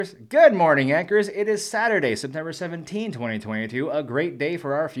Good morning, anchors. It is Saturday, September 17, 2022, a great day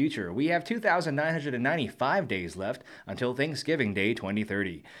for our future. We have 2,995 days left until Thanksgiving Day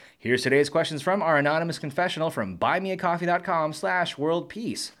 2030. Here's today's questions from our anonymous confessional from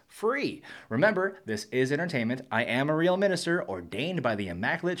buymeacoffee.com/worldpeace. Free. Remember, this is entertainment. I am a real minister ordained by the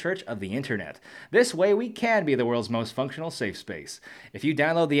Immaculate Church of the Internet. This way, we can be the world's most functional safe space. If you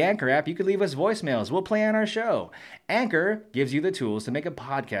download the Anchor app, you can leave us voicemails. We'll play on our show. Anchor gives you the tools to make a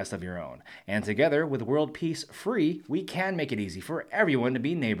podcast of your own. And together with World Peace Free, we can make it easy for everyone to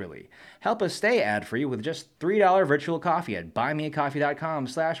be neighborly. Help us stay ad-free with just $3 virtual coffee at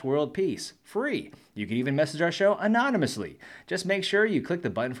buymeacoffee.com/worldpeace. Free. You can even message our show anonymously. Just make sure you click the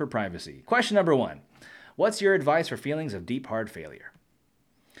button for privacy. Question number 1. What's your advice for feelings of deep, hard failure?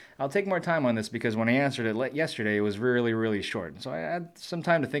 I'll take more time on this because when I answered it yesterday, it was really short. So I had some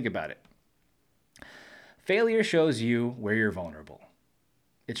time to think about it. Failure shows you where you're vulnerable.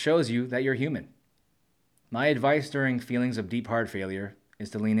 It shows you that you're human. My advice during feelings of deep, hard failure is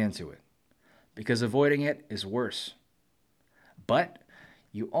to lean into it, because avoiding it is worse. But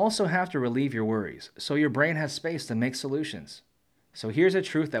you also have to relieve your worries, so your brain has space to make solutions. So here's a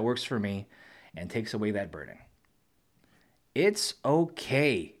truth that works for me and takes away that burden. It's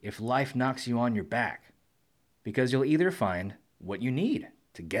okay if life knocks you on your back, because you'll either find what you need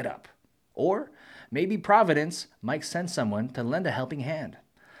to get up, or maybe Providence might send someone to lend a helping hand.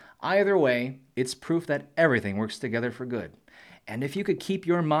 Either way, it's proof that everything works together for good. And if you could keep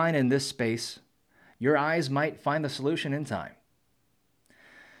your mind in this space, your eyes might find the solution in time.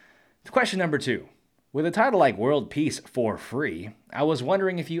 Question number 2. With a title like World Peace for Free, I was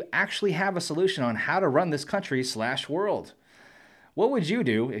wondering if you actually have a solution on how to run this country/world. What would you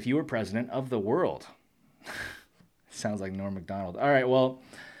do if you were president of the world? Sounds like Norm Macdonald. All right, well,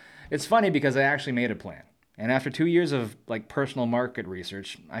 it's funny because I actually made a plan. And after 2 years of personal market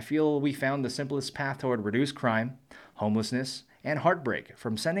research, I feel we found the simplest path toward reduced crime, homelessness, and heartbreak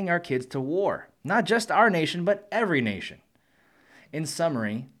from sending our kids to war. Not just our nation, but every nation. In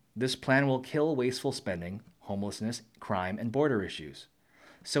summary, this plan will kill wasteful spending, homelessness, crime, and border issues.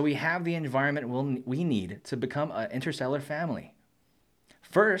 So we have the environment we need to become an interstellar family.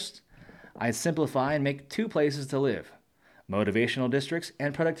 First, I'd simplify and make 2 places to live: motivational districts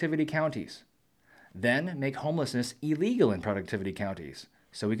and productivity counties. Then make homelessness illegal in productivity counties,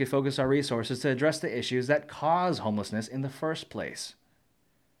 so we could focus our resources to address the issues that cause homelessness in the first place.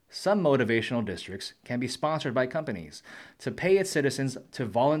 Some motivational districts can be sponsored by companies to pay its citizens to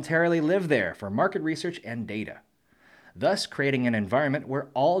voluntarily live there for market research and data, thus creating an environment where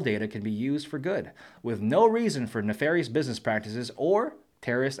all data can be used for good, with no reason for nefarious business practices or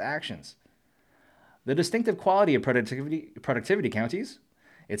terrorist actions. The distinctive quality of productivity counties,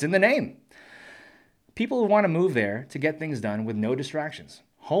 it's in the name. People want to move there to get things done with no distractions.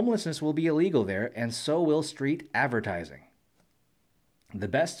 Homelessness will be illegal there, and so will street advertising. The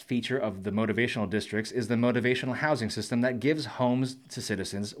best feature of the motivational districts is the motivational housing system that gives homes to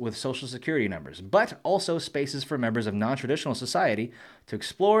citizens with social security numbers, but also spaces for members of non-traditional society to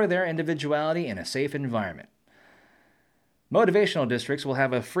explore their individuality in a safe environment. Motivational districts will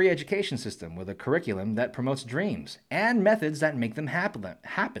have a free education system with a curriculum that promotes dreams and methods that make them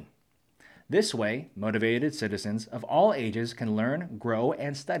happen. This way, motivated citizens of all ages can learn, grow,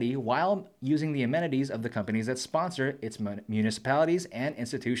 and study while using the amenities of the companies that sponsor its municipalities and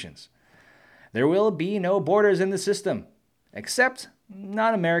institutions. There will be no borders in the system, except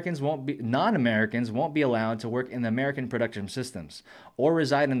non-Americans won't be allowed to work in the American production systems or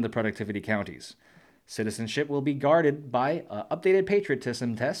reside in the productivity counties. Citizenship will be guarded by an updated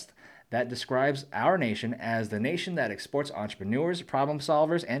patriotism test that describes our nation as the nation that exports entrepreneurs, problem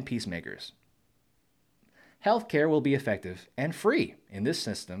solvers, and peacemakers. Healthcare will be effective and free in this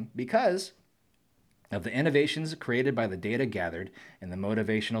system because of the innovations created by the data gathered in the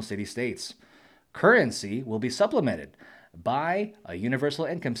motivational city-states. Currency will be supplemented by a universal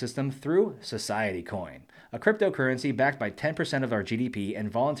income system through Society Coin, a cryptocurrency backed by 10% of our GDP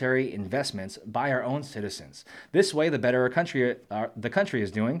and voluntary investments by our own citizens. This way, the better the country is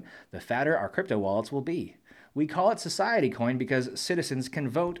doing, the fatter our crypto wallets will be. We call it Society Coin because citizens can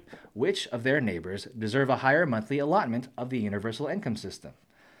vote which of their neighbors deserve a higher monthly allotment of the universal income system.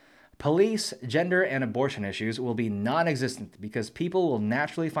 Police, gender, and abortion issues will be non-existent because people will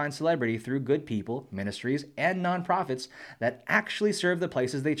naturally find celebrity through good people, ministries, and nonprofits that actually serve the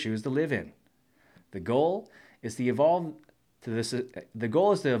places they choose to live in. The goal is to evolve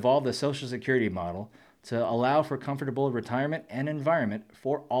the Social Security model to allow for comfortable retirement and environment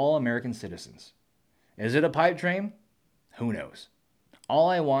for all American citizens. Is it a pipe dream? Who knows? All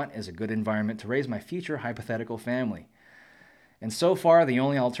I want is a good environment to raise my future hypothetical family. And so far, the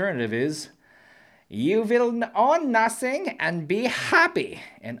only alternative is, you will own nothing and be happy.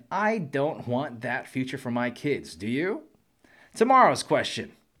 And I don't want that future for my kids, do you? Tomorrow's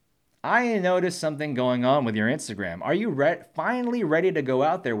question. I noticed something going on with your Instagram. Are you finally ready to go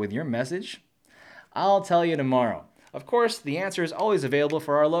out there with your message? I'll tell you tomorrow. Of course, the answer is always available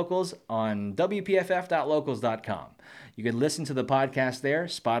for our locals on wpff.locals.com. You can listen to the podcast there,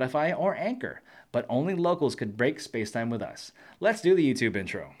 Spotify, or Anchor, but only locals could break spacetime with us. Let's do the YouTube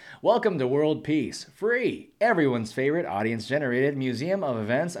intro. Welcome to World Peace, free, everyone's favorite audience-generated museum of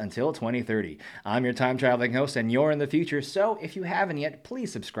events until 2030. I'm your time-traveling host, and you're in the future, so if you haven't yet,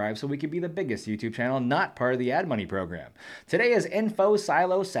 please subscribe so we can be the biggest YouTube channel not part of the ad money program. Today is Info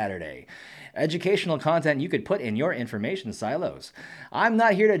Silo Saturday. Educational content you could put in your information silos. I'm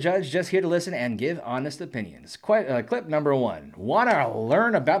not here to judge, just here to listen and give honest opinions. Clip number 1. Want to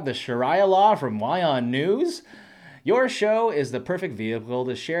learn about the Sharia law from WION News? Your show is the perfect vehicle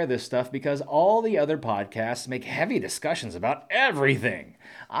to share this stuff because all the other podcasts make heavy discussions about everything.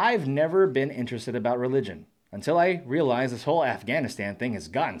 I've never been interested about religion until I realized this whole Afghanistan thing has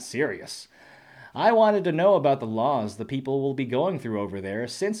gotten serious. I wanted to know about the laws the people will be going through over there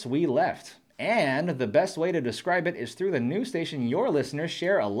since we left. And the best way to describe it is through the news station your listeners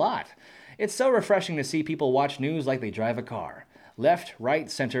share a lot. It's so refreshing to see people watch news like they drive a car. Left, right,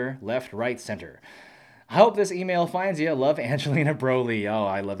 center, left, right, center. I hope this email finds you. Love, Angelina Broly. Oh,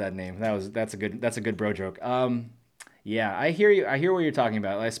 I love that name. That's a good bro joke. Yeah, I hear you. I hear what you're talking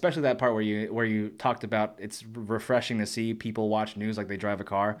about, especially that part where you talked about it's refreshing to see people watch news like they drive a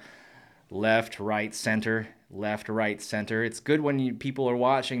car. Left, right, center. Left, right, center. It's good when people are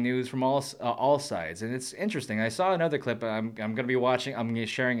watching news from all sides, and it's interesting. I saw another clip. I'm going to be watching. I'm going to be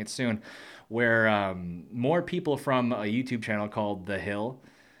sharing it soon, where more people from a YouTube channel called The Hill,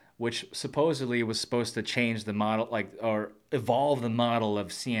 which supposedly was supposed to change the model, or evolve the model of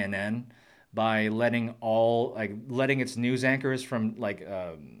CNN by letting its news anchors from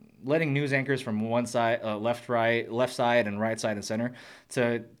letting news anchors from one side, left side, and right side and center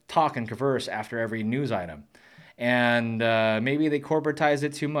to talk and converse after every news item. And maybe they corporatized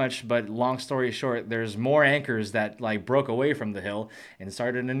it too much, but long story short, there's more anchors that broke away from The Hill and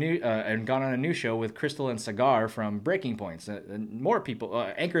started and gone on a new show with Crystal and Sagar from Breaking Points. More people,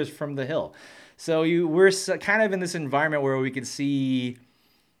 anchors from The Hill. So we're kind of in this environment where we could see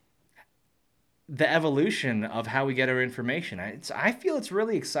the evolution of how we get our information. I feel it's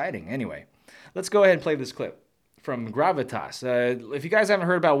really exciting. Anyway, let's go ahead and play this clip from Gravitas. If you guys haven't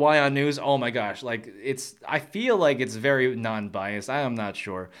heard about WION News, oh my gosh, I feel like it's very non-biased. I am not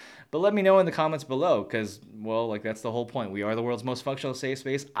sure. But let me know in the comments below, because, that's the whole point. We are the world's most functional safe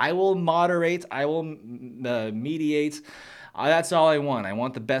space. I will moderate. I will mediate. That's all I want. I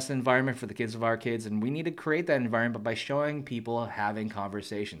want the best environment for the kids of our kids, and we need to create that environment by showing people having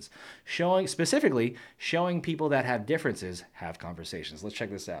conversations. Specifically showing people that have differences have conversations. Let's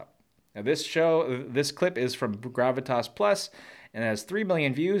check this out. Now, this clip is from Gravitas Plus, and it has 3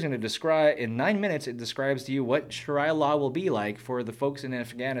 million views, and in 9 minutes, it describes to you what Sharia law will be like for the folks in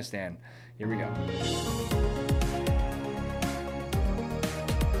Afghanistan. Here we go.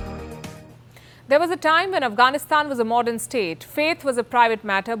 There was a time when Afghanistan was a modern state. Faith was a private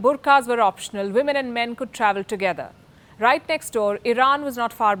matter, burqas were optional, women and men could travel together. Right next door, Iran was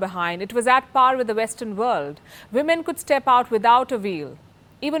not far behind. It was at par with the Western world. Women could step out without a veil,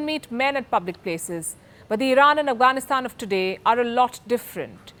 even meet men at public places. But the Iran and Afghanistan of today are a lot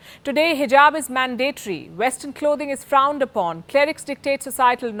different. Today, hijab is mandatory, Western clothing is frowned upon, clerics dictate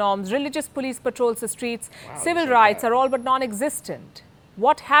societal norms, religious police patrols the streets, civil rights are all but non-existent.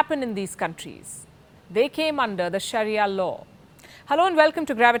 What happened in these countries? They came under the Sharia law. Hello and welcome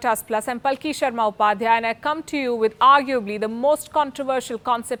to Gravitas Plus. I'm Palki Sharma Upadhyay, and I come to you with arguably the most controversial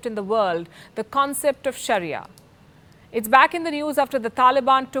concept in the world, the concept of Sharia. It's back in the news after the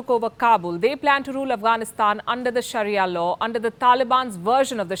Taliban took over Kabul. They plan to rule Afghanistan under the Sharia law, under the Taliban's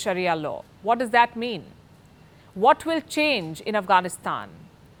version of the Sharia law. What does that mean? What will change in Afghanistan?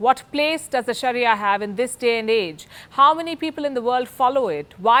 What place does the Sharia have in this day and age? How many people in the world follow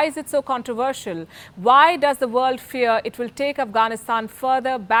it? Why is it so controversial? Why does the world fear it will take Afghanistan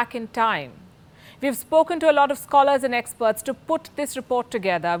further back in time? We've spoken to a lot of scholars and experts to put this report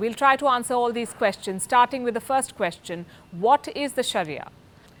together. We'll try to answer all these questions, starting with the first question: what is the Sharia?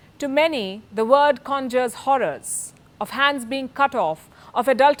 To many, the word conjures horrors of hands being cut off, of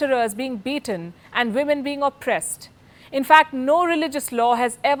adulterers being beaten, and women being oppressed. In fact, no religious law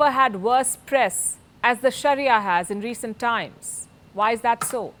has ever had worse press as the Sharia has in recent times. Why is that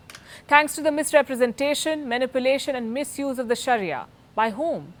so? Thanks to the misrepresentation, manipulation, and misuse of the Sharia. By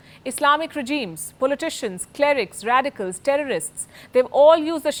whom? Islamic regimes, politicians, clerics, radicals, terrorists. They've all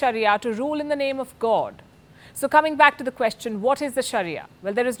used the Sharia to rule in the name of God. So coming back to the question, what is the Sharia?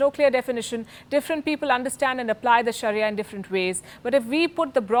 Well, there is no clear definition. Different people understand and apply the Sharia in different ways. But if we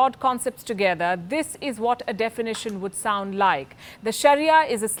put the broad concepts together, this is what a definition would sound like. The Sharia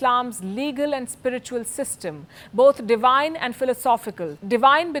is Islam's legal and spiritual system, both divine and philosophical.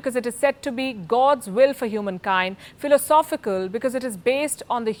 Divine because it is said to be God's will for humankind. Philosophical because it is based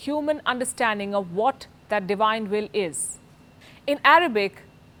on the human understanding of what that divine will is. In Arabic,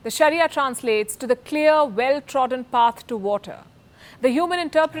 the Sharia translates to the clear, well-trodden path to water. The human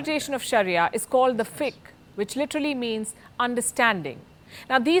interpretation of Sharia is called the fiqh, which literally means understanding.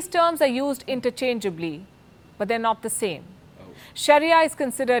 Now, these terms are used interchangeably, but they're not the same. Sharia is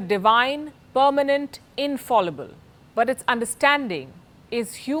considered divine, permanent, infallible, but its understanding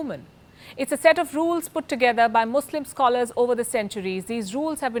is human. It's a set of rules put together by Muslim scholars over the centuries. These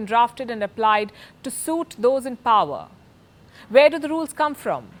rules have been drafted and applied to suit those in power. Where do the rules come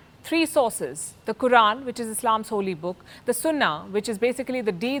from? Three sources: the Quran, which is Islam's holy book, the Sunnah, which is basically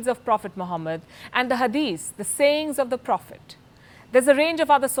the deeds of Prophet Muhammad, and the Hadith, the sayings of the Prophet. There's a range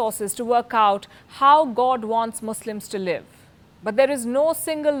of other sources to work out how God wants Muslims to live. But there is no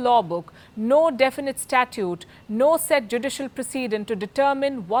single law book, no definite statute, no set judicial precedent to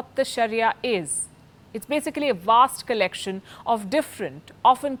determine what the Sharia is. It's basically a vast collection of different,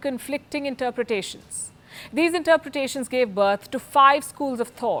 often conflicting interpretations. These interpretations gave birth to 5 schools of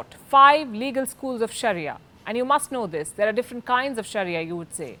thought, 5 legal schools of Sharia. And you must know this, there are different kinds of Sharia, you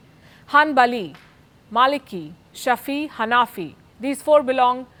would say. Hanbali, Maliki, Shafi, Hanafi. These 4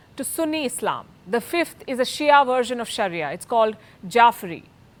 belong to Sunni Islam. The 5th is a Shia version of Sharia. It's called Jafri.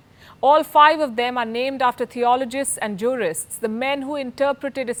 All 5 of them are named after theologists and jurists, the men who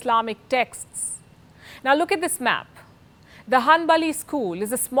interpreted Islamic texts. Now look at this map. The Hanbali school is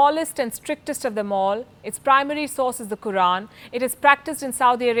the smallest and strictest of them all. Its primary source is the Quran. It is practiced in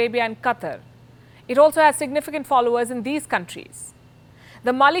Saudi Arabia and Qatar. It also has significant followers in these countries.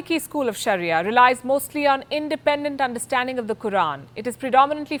 The Maliki school of Sharia relies mostly on independent understanding of the Quran. It is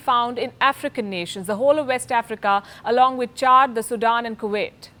predominantly found in African nations, the whole of West Africa, along with Chad, the Sudan, and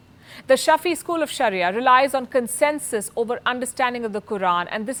Kuwait. The Shafi school of Sharia relies on consensus over understanding of the Quran,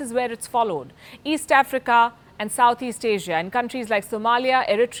 and this is where it's followed. East Africa and Southeast Asia, in countries like Somalia,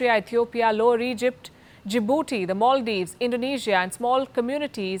 Eritrea, Ethiopia, Lower Egypt, Djibouti, the Maldives, Indonesia, and small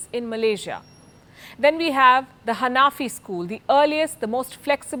communities in Malaysia. Then we have the Hanafi school, the earliest, the most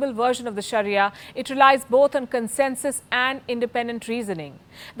flexible version of the Sharia. It relies both on consensus and independent reasoning.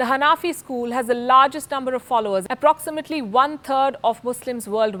 The Hanafi school has the largest number of followers, approximately 1/3 of Muslims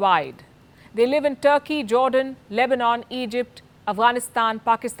worldwide. They live in Turkey, Jordan, Lebanon, Egypt, Afghanistan,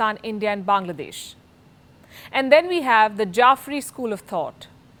 Pakistan, India, and Bangladesh. And then we have the Jafri school of thought,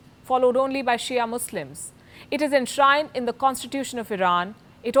 followed only by Shia Muslims. It is enshrined in the constitution of Iran.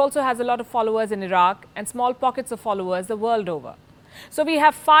 It also has a lot of followers in Iraq and small pockets of followers the world over. So we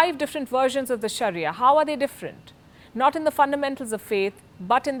have 5 different versions of the Sharia. How are they different? Not in the fundamentals of faith,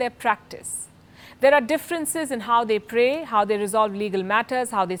 but in their practice. There are differences in how they pray, how they resolve legal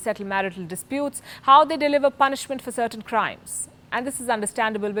matters, how they settle marital disputes, how they deliver punishment for certain crimes. And this is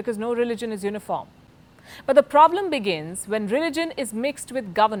understandable because no religion is uniform. But the problem begins when religion is mixed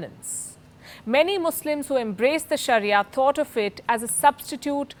with governance. Many Muslims who embraced the Sharia thought of it as a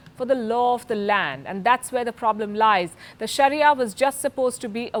substitute for the law of the land, and that's where the problem lies. The Sharia was just supposed to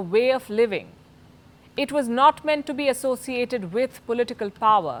be a way of living. It was not meant to be associated with political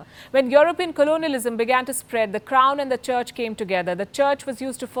power. When European colonialism began to spread, the crown and the church came together. The church was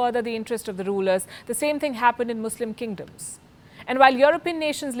used to further the interest of the rulers. The same thing happened in Muslim kingdoms. And while European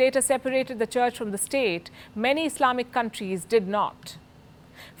nations later separated the church from the state, many Islamic countries did not.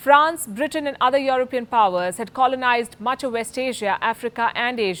 France, Britain, and other European powers had colonized much of West Asia, Africa,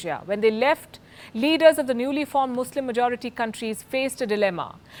 and Asia. When they left, leaders of the newly formed Muslim majority countries faced a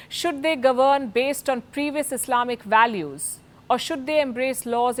dilemma. Should they govern based on previous Islamic values, or should they embrace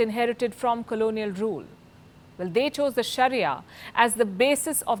laws inherited from colonial rule? Well, they chose the Sharia as the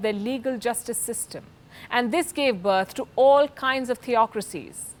basis of their legal justice system. And this gave birth to all kinds of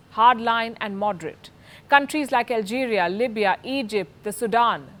theocracies, hardline and moderate. Countries like Algeria, Libya, Egypt, the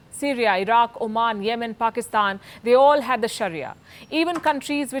Sudan, Syria, Iraq, Oman, Yemen, Pakistan, they all had the Sharia. Even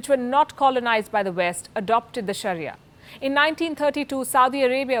countries which were not colonized by the West adopted the Sharia. In 1932, Saudi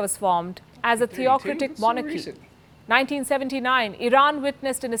Arabia was formed as a theocratic monarchy. 1979, Iran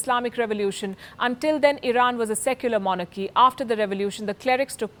witnessed an Islamic revolution. Until then, Iran was a secular monarchy. After the revolution, the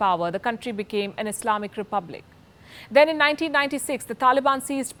clerics took power. The country became an Islamic republic. Then in 1996, the Taliban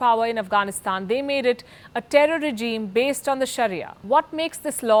seized power in Afghanistan. They made it a terror regime based on the Sharia. What makes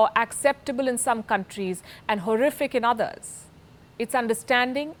this law acceptable in some countries and horrific in others? Its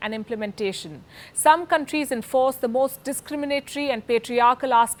understanding and implementation. Some countries enforce the most discriminatory and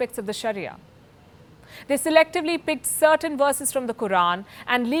patriarchal aspects of the Sharia. They selectively picked certain verses from the Quran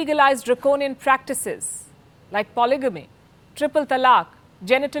and legalized draconian practices like polygamy, triple talaq,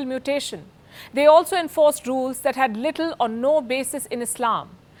 genital mutation. They also enforced rules that had little or no basis in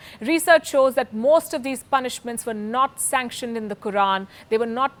Islam. Research shows that most of these punishments were not sanctioned in the Quran. They were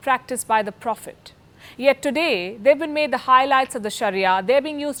not practiced by the Prophet. Yet today, they've been made the highlights of the Sharia. They're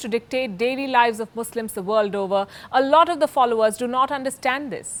being used to dictate daily lives of Muslims the world over. A lot of the followers do not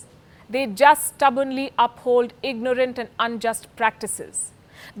understand this. They just stubbornly uphold ignorant and unjust practices.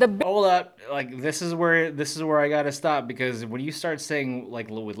 Hold up, like this is where I gotta stop, because when you start saying like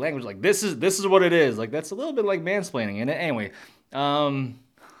with language like this is what it is, like that's a little bit like mansplaining. And anyway,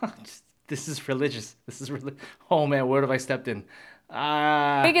 this is religious. Oh man, what have I stepped in?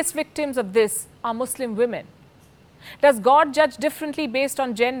 Biggest victims of this are Muslim women. Does God judge differently based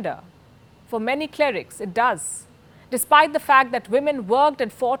on gender? For many clerics, it does. Despite the fact that women worked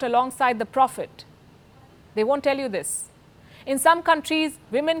and fought alongside the Prophet. They won't tell you this. In some countries,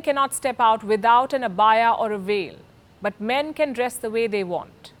 women cannot step out without an abaya or a veil, but men can dress the way they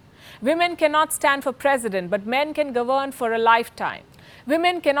want. Women cannot stand for president, but men can govern for a lifetime.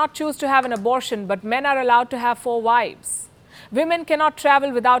 Women cannot choose to have an abortion, but men are allowed to have 4 wives. Women cannot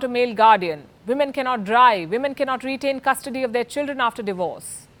travel without a male guardian. Women cannot drive. Women cannot retain custody of their children after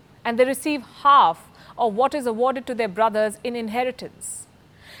divorce. And they receive half of what is awarded to their brothers in inheritance.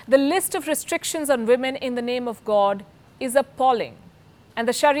 The list of restrictions on women in the name of God is appalling. And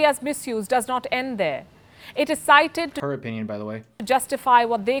the Sharia's misuse does not end there. It is cited to her opinion, by the way, justify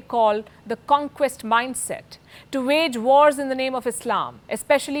what they call the conquest mindset, to wage wars in the name of Islam,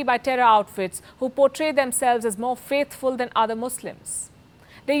 especially by terror outfits who portray themselves as more faithful than other Muslims.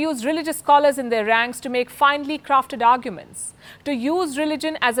 They use religious scholars in their ranks to make finely crafted arguments, to use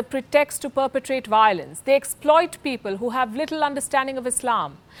religion as a pretext to perpetrate violence. They exploit people who have little understanding of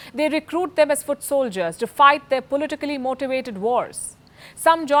Islam. They recruit them as foot soldiers to fight their politically motivated wars.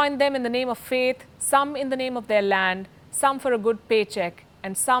 Some join them in the name of faith, some in the name of their land, some for a good paycheck,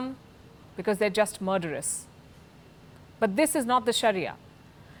 and some because they're just murderous. But this is not the Sharia.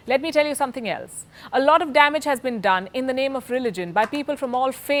 Let me tell you something else. A lot of damage has been done in the name of religion by people from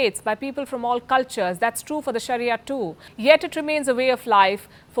all faiths, by people from all cultures. That's true for the Sharia too. Yet it remains a way of life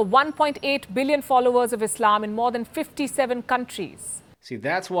for 1.8 billion followers of Islam in more than 57 countries. See,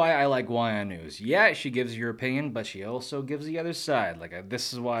 that's why I like Waya News. Yeah, she gives your opinion, but she also gives the other side.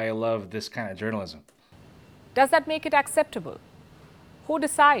 This is why I love this kind of journalism. Does that make it acceptable? Who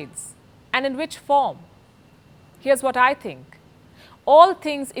decides? And in which form? Here's what I think. All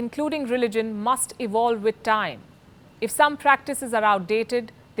things, including religion, must evolve with time. If some practices are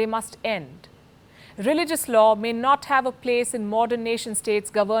outdated, they must end. Religious law may not have a place in modern nation states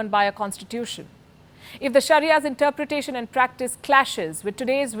governed by a constitution. If the Sharia's interpretation and practice clashes with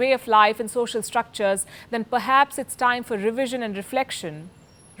today's way of life and social structures, then perhaps it's time for revision and reflection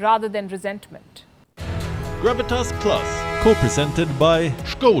rather than resentment. Gravitas Plus, co-presented by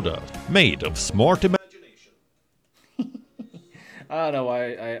Skoda, made of smart imagination. I don't know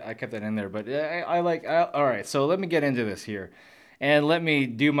why I kept that in there, but all right, so let me get into this here. And let me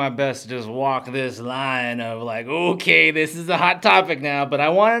do my best to just walk this line of like, okay, this is a hot topic now, but I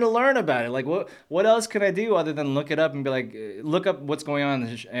wanted to learn about it. Like, what else can I do other than look it up and be like, look up what's going on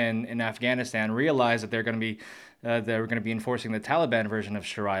in Afghanistan, realize that they're going to be enforcing the Taliban version of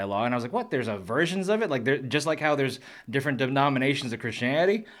Sharia law. And I was like, what? There's versions of it? Like, just like how there's different denominations of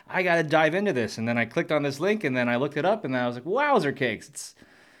Christianity? I got to dive into this. And then I clicked on this link, and then I looked it up, and then I was like, wowzer cakes.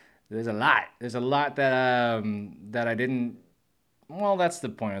 There's a lot. There's a lot that I didn't... Well, that's the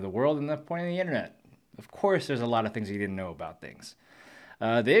point of the world and the point of the internet. Of course, there's a lot of things you didn't know about things.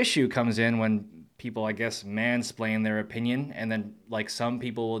 The issue comes in when people, I guess, mansplain their opinion, and then like some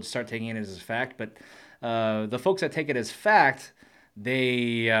people will start taking it as fact. But the folks that take it as fact,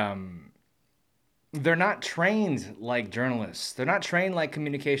 they're not trained like journalists. They're not trained like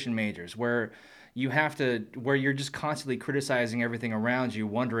communication majors, where you're just constantly criticizing everything around you,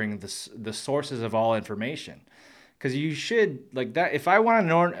 wondering the sources of all information. Because you should, like that, if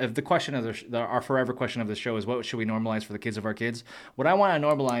the question of our forever question of the show is what should we normalize for the kids of our kids, what I want to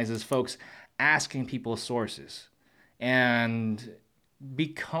normalize is folks asking people sources. And be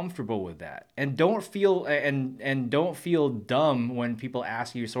comfortable with that, and don't feel don't feel dumb when people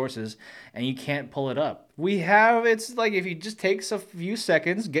ask you sources and you can't pull it up. It's like, if you just takes a few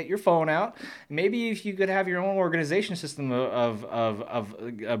seconds, get your phone out. Maybe if you could have your own organization system of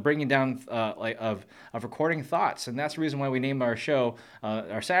bringing down of recording thoughts. And that's the reason why we named our show,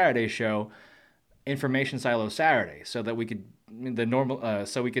 our Saturday show, Information Silo Saturday, so that we could normalize,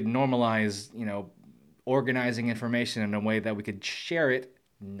 organizing information in a way that we could share it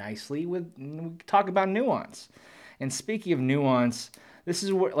nicely we talk about nuance. And speaking of nuance, this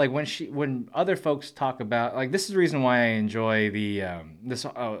is what, like, when other folks talk about, like, this is the reason why I enjoy it's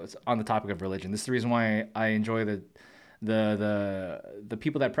on the topic of religion. This is the reason why I enjoy the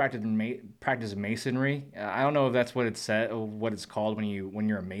people that practice masonry. I don't know if that's what it's called when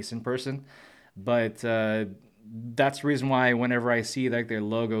you're a Mason person, but that's the reason why whenever I see like their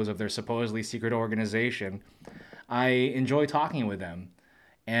logos of their supposedly secret organization, I enjoy talking with them.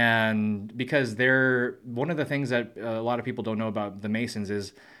 And because they're one of the things that a lot of people don't know about the Masons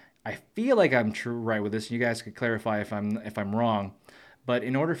is, I feel like I'm right with this. You guys could clarify if I'm wrong. But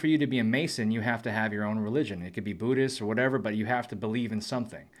in order for you to be a Mason, you have to have your own religion. It could be Buddhist or whatever, but you have to believe in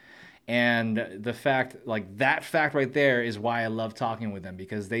something. And that fact right there is why I love talking with them,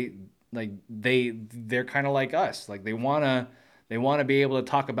 because they're kind of like us. Like, they want to be able to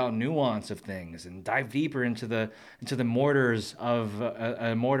talk about nuance of things and dive deeper into the mortars of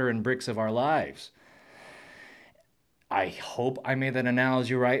mortar and bricks of our lives. I hope I made that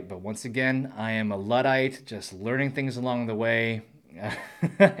analogy right, but once again, I am a Luddite, just learning things along the way.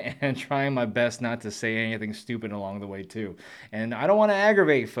 And trying my best not to say anything stupid along the way too. And I don't want to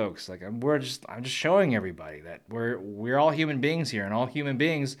aggravate folks. Like, I'm just showing everybody that we're all human beings here, and all human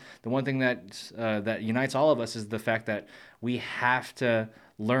beings, the one thing that unites all of us is the fact that we have to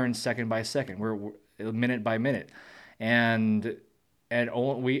learn second by second. We're minute by minute, and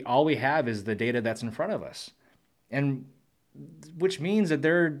all we have is the data that's in front of us, and which means that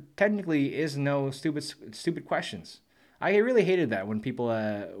there technically is no stupid questions. I really hated that when people,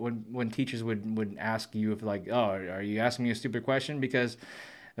 when teachers would ask you if, like, oh, are you asking me a stupid question? Because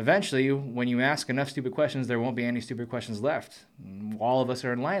eventually, when you ask enough stupid questions, there won't be any stupid questions left. All of us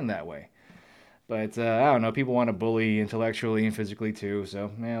are in line that way. But I don't know. People want to bully intellectually and physically too. So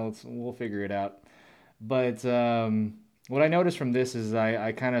we'll figure it out. But what I noticed from this is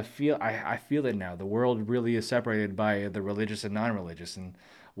I kind of feel I feel it now. The world really is separated by the religious and non-religious, and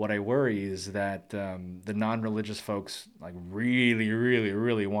what I worry is that the non-religious folks like really, really,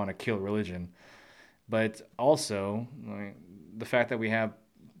 really want to kill religion, but also the fact that we have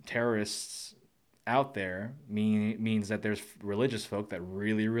terrorists out there means that there's religious folk that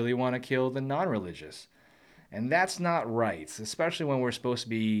really, really want to kill the non-religious, and that's not right, especially when we're supposed to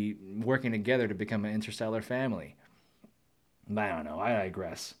be working together to become an interstellar family. But I don't know. I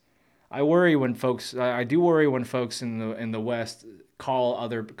digress. I do worry when folks in the West call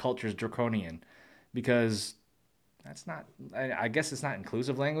other cultures draconian, because that's not, I guess it's not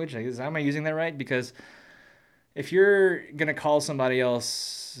inclusive language. Am I using that right? Because if you're going to call somebody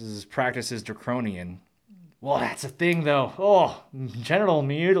else's practices draconian, well, that's a thing though. Oh, genital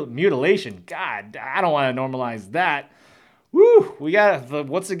mutilation. God, I don't want to normalize that. Woo!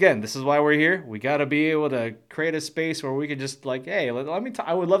 Once again, this is why we're here. We got to be able to create a space where we could just like, hey, let me.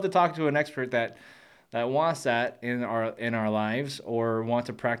 I would love to talk to an expert that wants that in our lives, or want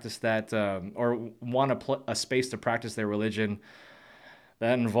to practice that, or want a space to practice their religion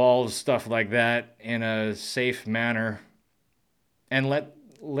that involves stuff like that in a safe manner, and let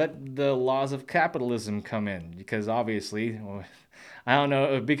the laws of capitalism come in, because obviously. I don't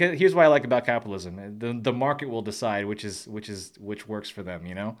know, because here's what I like about capitalism. The market will decide which works for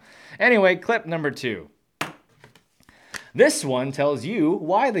them, Anyway, clip number 2. This one tells you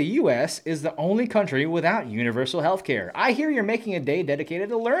why the U.S. is the only country without universal health care. I hear you're making a day dedicated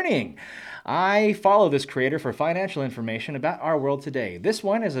to learning. I follow this creator for financial information about our world today. This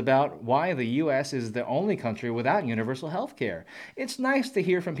one is about why the U.S. is the only country without universal health care. It's nice to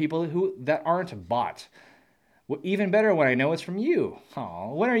hear from people that aren't bought. Even better when I know it's from you.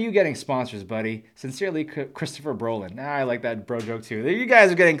 Aw, when are you getting sponsors, buddy? Sincerely, Christopher Brolin. I like that bro joke too. You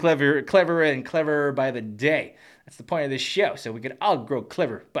guys are getting cleverer and cleverer by the day. That's the point of this show, so we can all grow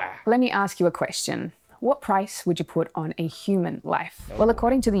clever. Bah. Let me ask you a question. what price would you put on a human life? Well,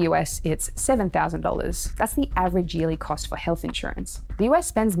 according to the US, it's $7,000. That's the average yearly cost for health insurance. The US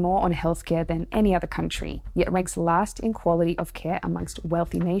spends more on healthcare than any other country, yet ranks last in quality of care amongst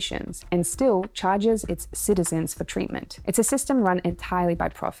wealthy nations, and still charges its citizens for treatment. It's a system run entirely by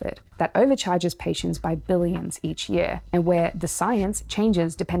profit that overcharges patients by billions each year, and where the science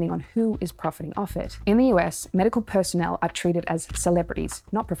changes depending on who is profiting off it. In the US, medical personnel are treated as celebrities,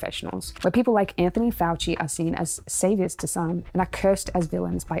 not professionals, where people like Anthony Fauci are seen as saviors to some and are cursed as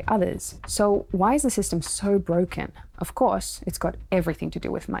villains by others. So why is the system so broken? Of course, it's got everything to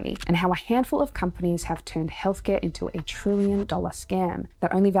do with money and how a handful of companies have turned healthcare into a $1 trillion scam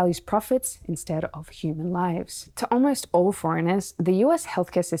that only values profits instead of human lives. To almost all foreigners, the US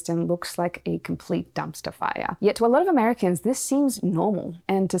healthcare system looks like a complete dumpster fire. Yet to a lot of Americans, this seems normal,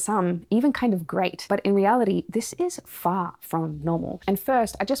 and to some, even kind of great. But in reality, this is far from normal. And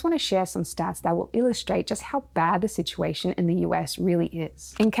first, I just want to share some stats that will illustrate just how bad the situation in the US really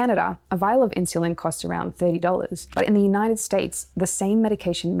is. In Canada, a vial of insulin costs around $30, but in the United States, the same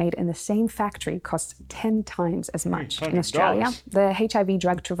medication made in the same factory costs 10 times as much. In Australia, the HIV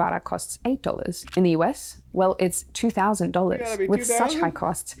drug Truvada costs $8. In the US, well, it's $2,000. With such high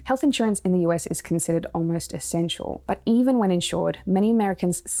costs, health insurance in the US is considered almost essential. But even when insured, many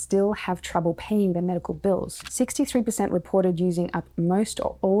Americans still have trouble paying their medical bills. 63% reported using up most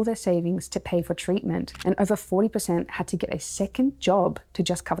or all their savings to pay for treatment, and over 40% had to get a second job to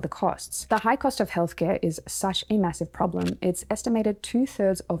just cover the costs. The high cost of healthcare is such a massive problem. It's estimated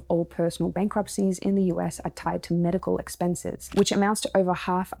 2/3 of all personal bankruptcies in the US are tied to medical expenses, which amounts to over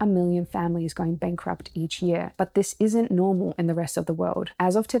 500,000 families going bankrupt each year. But this isn't normal in the rest of the world.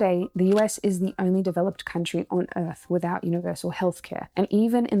 As of today, the US is the only developed country on earth without universal healthcare. And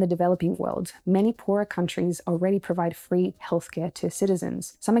even in the developing world, many poorer countries already provide free healthcare to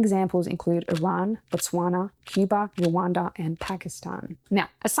citizens. Some examples include Iran, Botswana, Cuba, Rwanda, and Pakistan. Now,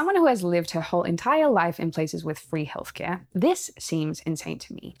 as someone who has lived her whole entire life in places with free healthcare, this seems insane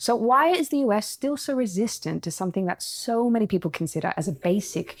to me. So why is the US still so resistant to something that so many people consider as a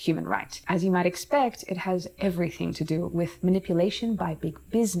basic human right? As you might expect, it has everything to do with manipulation by big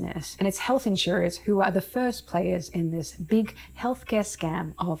business and its health insurers, who are the first players in this big healthcare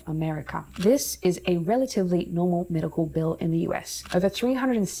scam of America. This is a relatively normal medical bill in the US. Over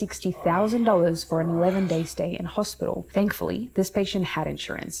 $360,000 for an 11-day stay in hospital. Thankfully, this patient had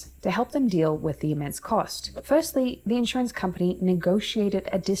insurance to help them deal with the immense cost. Firstly, the insurance company negotiated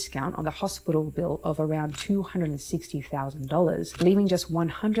a discount on the hospital bill of around $260,000, leaving just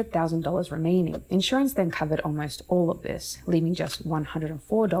 $100,000 remaining. Insurance then covered almost all of this, leaving just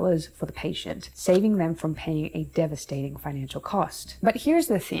 $104 for the patient, saving them from paying a devastating financial cost. But here's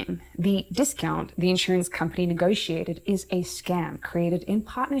the thing. The discount the insurance company negotiated is a scam created in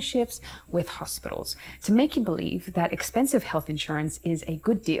partnerships with hospitals to make you believe that expensive health insurance is a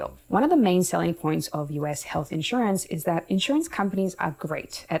good deal. One of the main selling points of US health insurance is that insurance companies are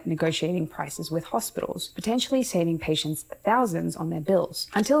great at negotiating prices with hospitals, potentially saving patients thousands on their bills.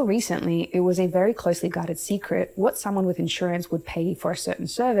 Until recently, it was a very closely guarded secret what someone with insurance would pay for a certain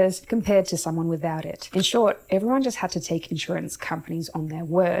service compared to someone without it. In short, everyone just had to take insurance companies on their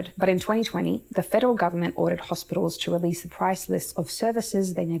word. But in 2020, the federal government ordered hospitals to release the price lists of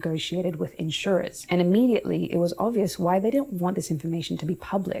services they negotiated with insurers. And immediately, it was obvious why they didn't want this information to be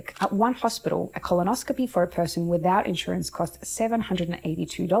public. At one hospital, a colonoscopy for a person without insurance cost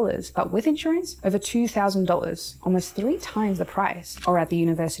 $782, but with insurance, over $2,000, almost 3 times the price. Or at the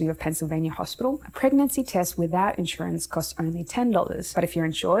University of Pennsylvania Hospital, a pregnancy test without insurance costs only $10, but if you're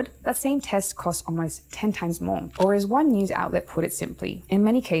insured, that same test costs almost 10 times more. Or as one news outlet put it simply, in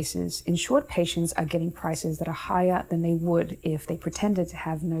many cases, insured patients are getting prices that are higher than they would if they pretended to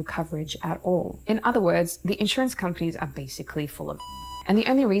have no coverage at all. In other words, the insurance companies are basically full of And the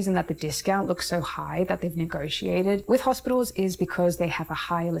only reason that the discount looks so high that they've negotiated with hospitals is because they have a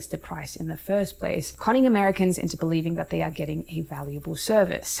higher listed price in the first place, conning Americans into believing that they are getting a valuable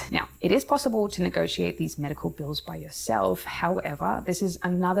service. Now, it is possible to negotiate these medical bills by yourself. However, this is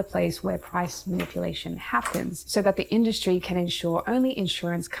another place where price manipulation happens so that the industry can ensure only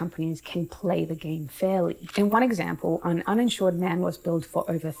insurance companies can play the game fairly. In one example, an uninsured man was billed for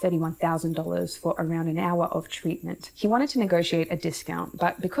over $31,000 for around an hour of treatment. He wanted to negotiate a discount discount,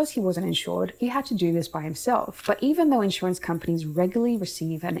 but because he wasn't insured, he had to do this by himself. But even though insurance companies regularly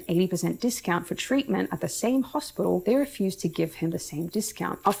receive an 80% discount for treatment at the same hospital, they refused to give him the same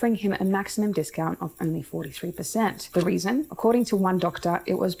discount, offering him a maximum discount of only 43%. The reason? According to one doctor,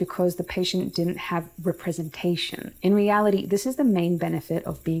 it was because the patient didn't have representation. In reality, this is the main benefit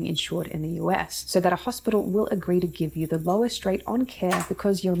of being insured in the US, so that a hospital will agree to give you the lowest rate on care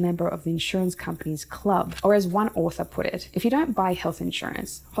because you're a member of the insurance company's club. Or as one author put it, if you don't buy health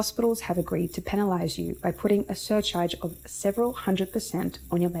insurance, hospitals have agreed to penalize you by putting a surcharge of several %100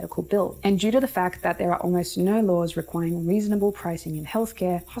 on your medical bill. And due to the fact that there are almost no laws requiring reasonable pricing in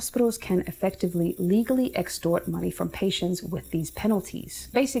healthcare, hospitals can effectively legally extort money from patients with these penalties.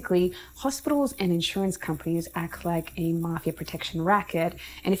 Basically, hospitals and insurance companies act like a mafia protection racket,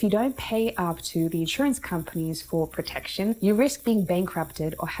 and if you don't pay up to the insurance companies for protection, you risk being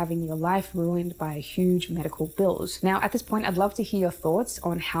bankrupted or having your life ruined by huge medical bills. Now, at this point, I'd love to hear your thoughts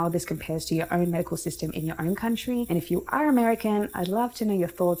on how this compares to your own medical system in your own country. And if you are American, I'd love to know your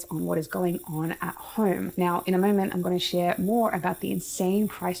thoughts on what is going on at home. Now, in a moment, I'm going to share more about the insane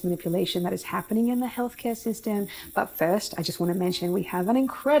price manipulation that is happening in the healthcare system. But first, I just want to mention we have an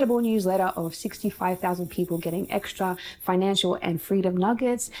incredible newsletter of 65,000 people getting extra financial and freedom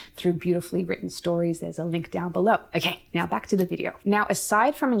nuggets through beautifully written stories. There's a link down below. Okay, now back to the video. Now,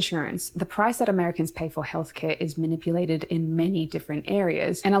 aside from insurance, the price that Americans pay for healthcare is manipulated in many different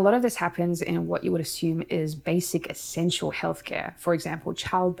areas. And a lot of this happens in what you would assume is basic essential healthcare. For example,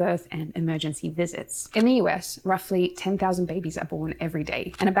 childbirth and emergency visits. In the US, roughly 10,000 babies are born every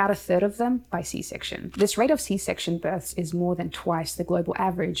day, and about a third of them by C-section. This rate of C-section births is more than twice the global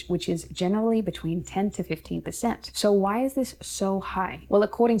average, which is generally between 10 to 15%. So why is this so high? Well,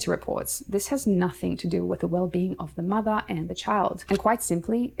 according to reports, this has nothing to do with the well-being of the mother and the child. And quite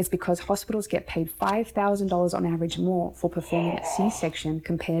simply, it's because hospitals get paid $5,000 on average more for performing a C-section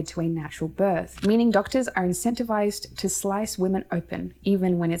compared to a natural birth, meaning doctors are incentivized to slice women open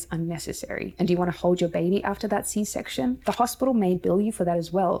even when it's unnecessary. And do you want to hold your baby after that C-section? The hospital may bill you for that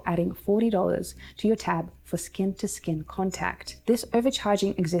as well, adding $40 to your tab for skin-to-skin contact. This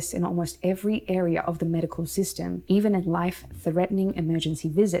overcharging exists in almost every area of the medical system, even in life-threatening emergency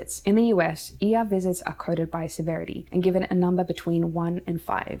visits. In the US, ER visits are coded by severity and given a number between 1 and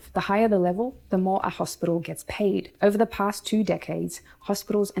 5. The higher the level, the more a hospital gets paid. Over the past 2 decades,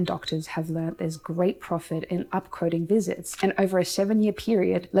 hospitals and doctors have learned there's great profit in upcoding visits, and over a 7-year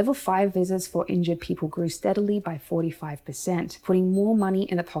period, level 5 visits for injured people grew steadily by 45%, putting more money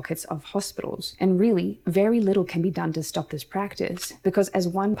in the pockets of hospitals. And really, very little can be done to stop this practice, because as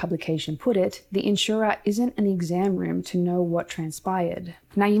one publication put it, the insurer isn't an exam room to know what transpired.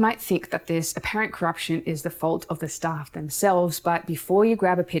 Now, you might think that this apparent corruption is the fault of the staff themselves, but before you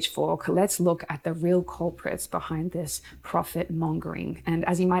grab a pitchfork, let's look at the real culprits behind this profit mongering. And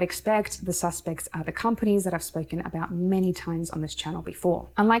as you might expect, the suspects are the companies that I've spoken about many times on this channel before.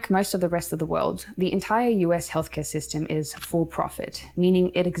 Unlike most of the rest of the world, the entire US healthcare system is for profit,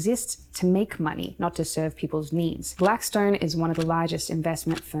 meaning it exists to make money, not to serve people's needs. Blackstone is one of the largest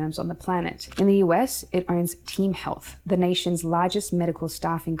investment firms on the planet. In the US, it owns Team Health, the nation's largest medical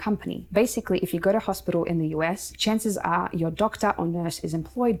staffing company. Basically, if you go to hospital in the US, chances are your doctor or nurse is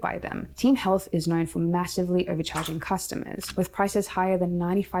employed by them. Team Health is known for massively overcharging customers, with prices higher than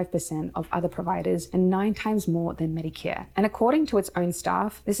 95% of other providers and 9 times more than Medicare. And according to its own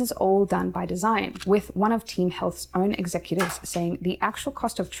staff, this is all done by design, with one of Team Health's own executives saying the actual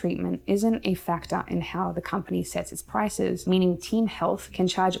cost of treatment isn't a factor in how the company sets its prices, meaning Team Health can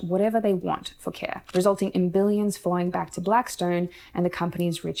charge whatever they want for care, resulting in billions flowing back to Blackstone and the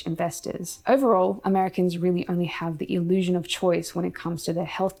company's rich investors. Overall, Americans really only have the illusion of choice when it comes to their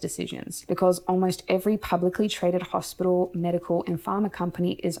health decisions, because almost every publicly traded hospital, medical, and pharma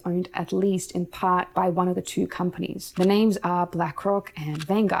company is owned at least in part by one of the 2 companies. The names are BlackRock and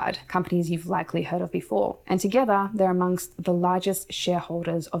Vanguard, companies you've likely heard of before. And together, they're amongst the largest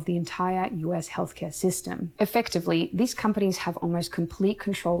shareholders of the entire US healthcare system. Effectively, these companies have almost complete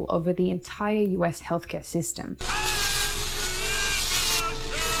control over the entire US healthcare system.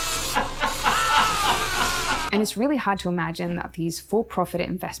 And it's really hard to imagine that these for-profit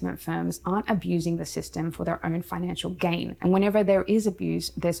investment firms aren't abusing the system for their own financial gain. And whenever there is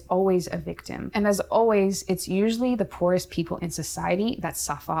abuse, there's always a victim. And as always, it's usually the poorest people in society that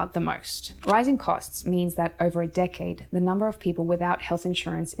suffer the most. Rising costs means that over a decade, the number of people without health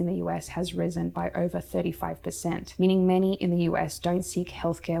insurance in the US has risen by over 35%, meaning many in the US don't seek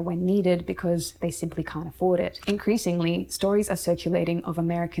healthcare when needed because they simply can't afford it. Increasingly, stories are circulating of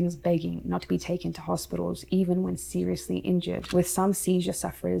Americans begging not to be taken to hospitals, even when seriously injured, with some seizure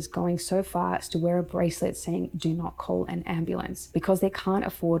sufferers going so far as to wear a bracelet saying, "Do not call an ambulance," because they can't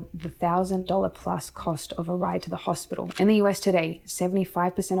afford the $1,000 plus cost of a ride to the hospital. In the US today,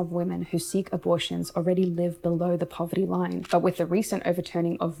 75% of women who seek abortions already live below the poverty line. But with the recent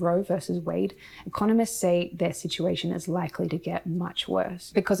overturning of Roe versus Wade, economists say their situation is likely to get much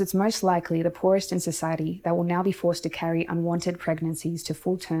worse, because it's most likely the poorest in society that will now be forced to carry unwanted pregnancies to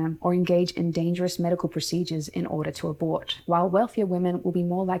full term or engage in dangerous medical procedures in order to abort, while wealthier women will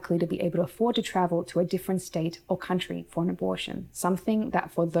be more likely to be able to afford to travel to a different state or country for an abortion, something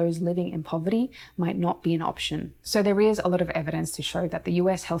that for those living in poverty might not be an option. So there is a lot of evidence to show that the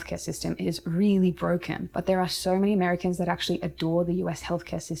US healthcare system is really broken, but there are so many Americans that actually adore the US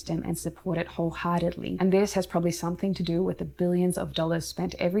healthcare system and support it wholeheartedly. And this has probably something to do with the billions of dollars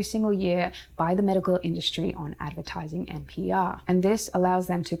spent every single year by the medical industry on advertising and PR. And this allows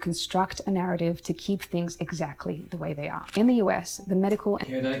them to construct a narrative to keep things exactly the way they are. In the US, the medical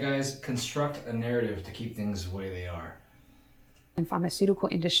Hear that, guys? Construct a narrative to keep things the way they are. and pharmaceutical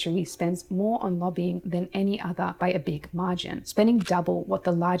industry spends more on lobbying than any other by a big margin, spending double what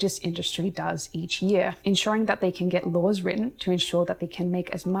the largest industry does each year, ensuring that they can get laws written to ensure that they can make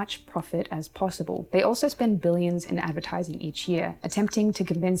as much profit as possible. They also spend billions in advertising each year, attempting to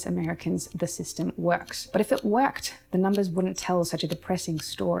convince Americans the system works. But if it worked, the numbers wouldn't tell such a depressing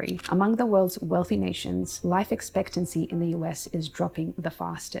story. Among the world's wealthy nations, life expectancy in the US is dropping the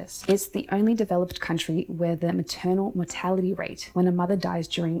fastest. It's the only developed country where the maternal mortality rate when a mother dies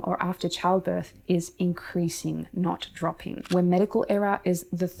during or after childbirth is increasing, not dropping, where medical error is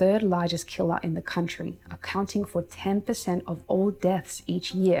the third largest killer in the country, accounting for 10% of all deaths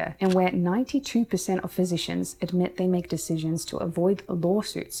each year, and where 92% of physicians admit they make decisions to avoid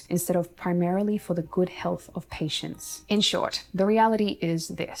lawsuits instead of primarily for the good health of patients. In short, the reality is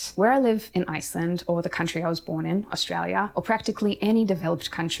this: where I live in Iceland, or the country I was born in, Australia, or practically any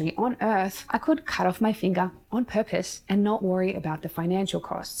developed country on earth, I could cut off my finger on purpose and not worry about the financial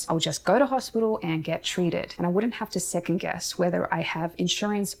costs. I would just go to hospital and get treated, and I wouldn't have to second guess whether I have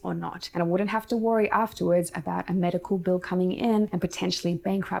insurance or not, and I wouldn't have to worry afterwards about a medical bill coming in and potentially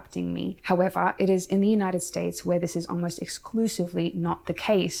bankrupting me. However, it is in the United States where this is almost exclusively not the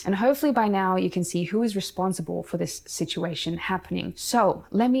case, and hopefully by now you can see who is responsible for this situation happening. So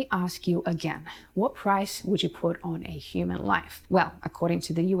let me ask you again, what price would you put on a human life? Well, according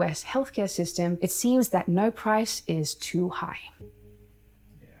to the US healthcare system, it seems that no price is too high.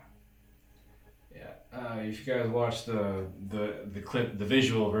 If you guys watched the clip, the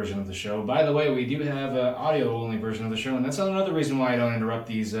visual version of the show. By the way, we do have an audio only version of the show, and that's another reason why I don't interrupt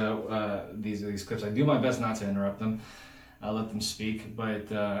these clips. I do my best not to interrupt them. I let them speak,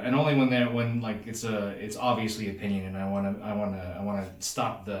 but and only when it's obviously opinion, and I wanna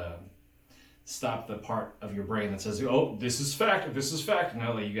stop the part of your brain that says, "Oh, this is fact. This is fact."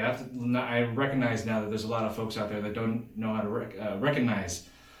 No, like, you have to. I recognize now that there's a lot of folks out there that don't know how to recognize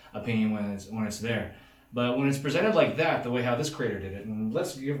opinion when it's there. But when it's presented like that, the way how this creator did it, and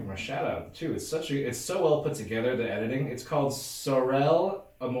let's give him a shout out too. It's so well put together, the editing. It's called Sorel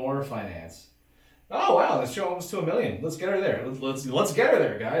Amor Finance. Oh wow, let's show almost to 1 million. Let's get her there. Let's get her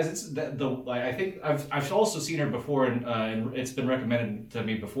there, guys. I think I've also seen her before, and it's been recommended to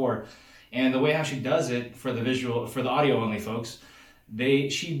me before. And the way how she does it for the audio only folks,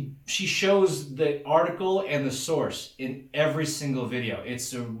 she shows the article and the source in every single video.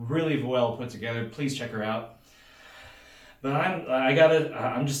 It's a really well put together. Please check her out. But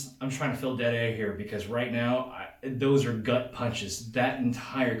I'm trying to fill dead air here, because right now those are gut punches. That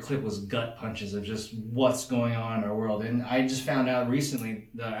entire clip was gut punches of just what's going on in our world. And I just found out recently,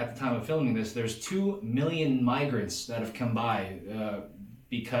 at the time of filming this, there's 2 million migrants that have come by.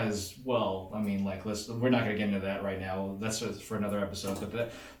 Because, well, I mean, we're not going to get into that right now. That's for another episode,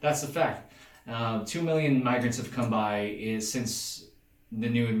 but that's the fact. 2 million migrants have come by since the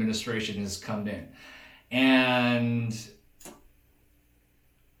new administration has come in. And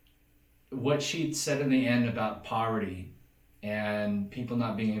what she said in the end about poverty and people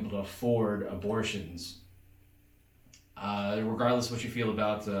not being able to afford abortions, regardless of what you feel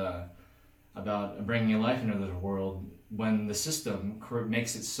about bringing a life into the world, when the system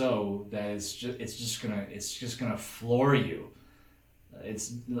makes it so that it's just gonna floor you.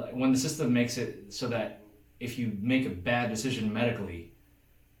 It's when the system makes it so that if you make a bad decision medically,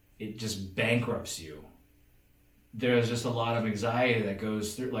 it just bankrupts you. There's just a lot of anxiety that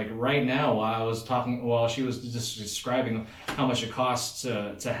goes through. Like right now, while she was just describing how much it costs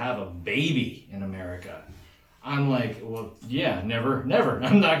to have a baby in America, I'm like, well, yeah, never.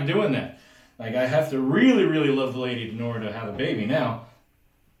 I'm not doing that. Like, I have to really, really love the lady in order to have a baby now.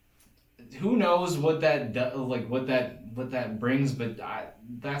 who knows what that what that brings, but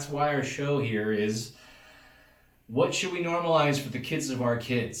that's why our show here is, what should we normalize for the kids of our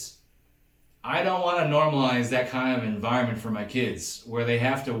kids? I don't want to normalize that kind of environment for my kids where they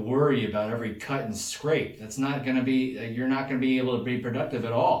have to worry about every cut and scrape. That's not going to be, you're not going to be able to be productive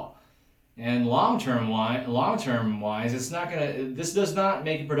at all. And long-term wise, it's not going to, this does not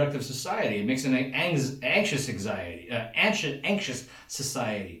make a productive society. It makes an anxious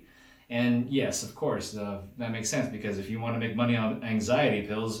society. And yes, of course, that makes sense, because if you want to make money on anxiety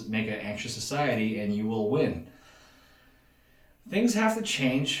pills, make an anxious society and you will win. Things have to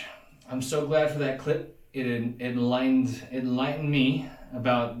change. I'm so glad for that clip. It enlightened me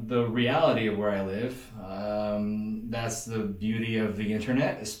about the reality of where I live. That's the beauty of the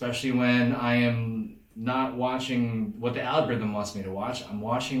internet, especially when I am not watching what the algorithm wants me to watch. I'm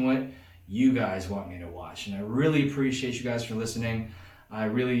watching what you guys want me to watch. And I really appreciate you guys for listening.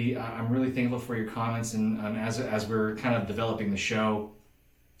 I'm really thankful for your comments, and as we're kind of developing the show,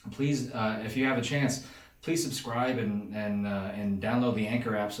 please, if you have a chance, please subscribe and download the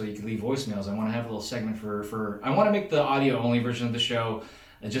Anchor app so you can leave voicemails. I want to have a little segment I want to make the audio only version of the show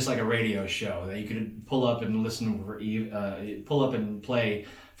just like a radio show that you could pull up and pull up and play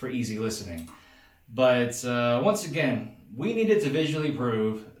for easy listening. But once again, we needed to visually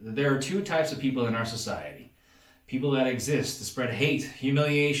prove that there are two types of people in our society. People that exist to spread hate,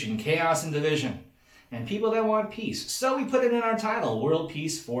 humiliation, chaos, and division. And people that want peace. So we put it in our title, World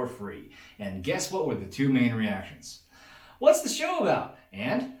Peace for Free. And guess what were the two main reactions? What's the show about?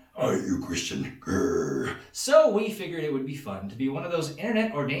 And, are you Christian? Grr. So we figured it would be fun to be one of those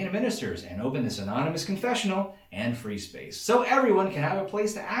internet ordained ministers and open this anonymous confessional and free space. So everyone can have a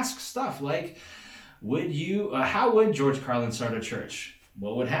place to ask stuff like, how would George Carlin start a church?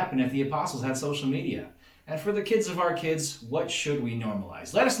 What would happen if the apostles had social media? And for the kids of our kids, what should we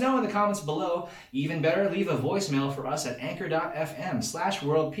normalize? Let us know in the comments below. Even better, leave a voicemail for us at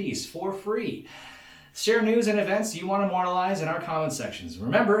anchor.fm/worldpeace for free. Share news and events you want to immortalize in our comment sections.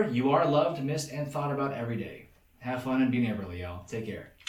 Remember, you are loved, missed, and thought about every day. Have fun and be neighborly, y'all. Take care.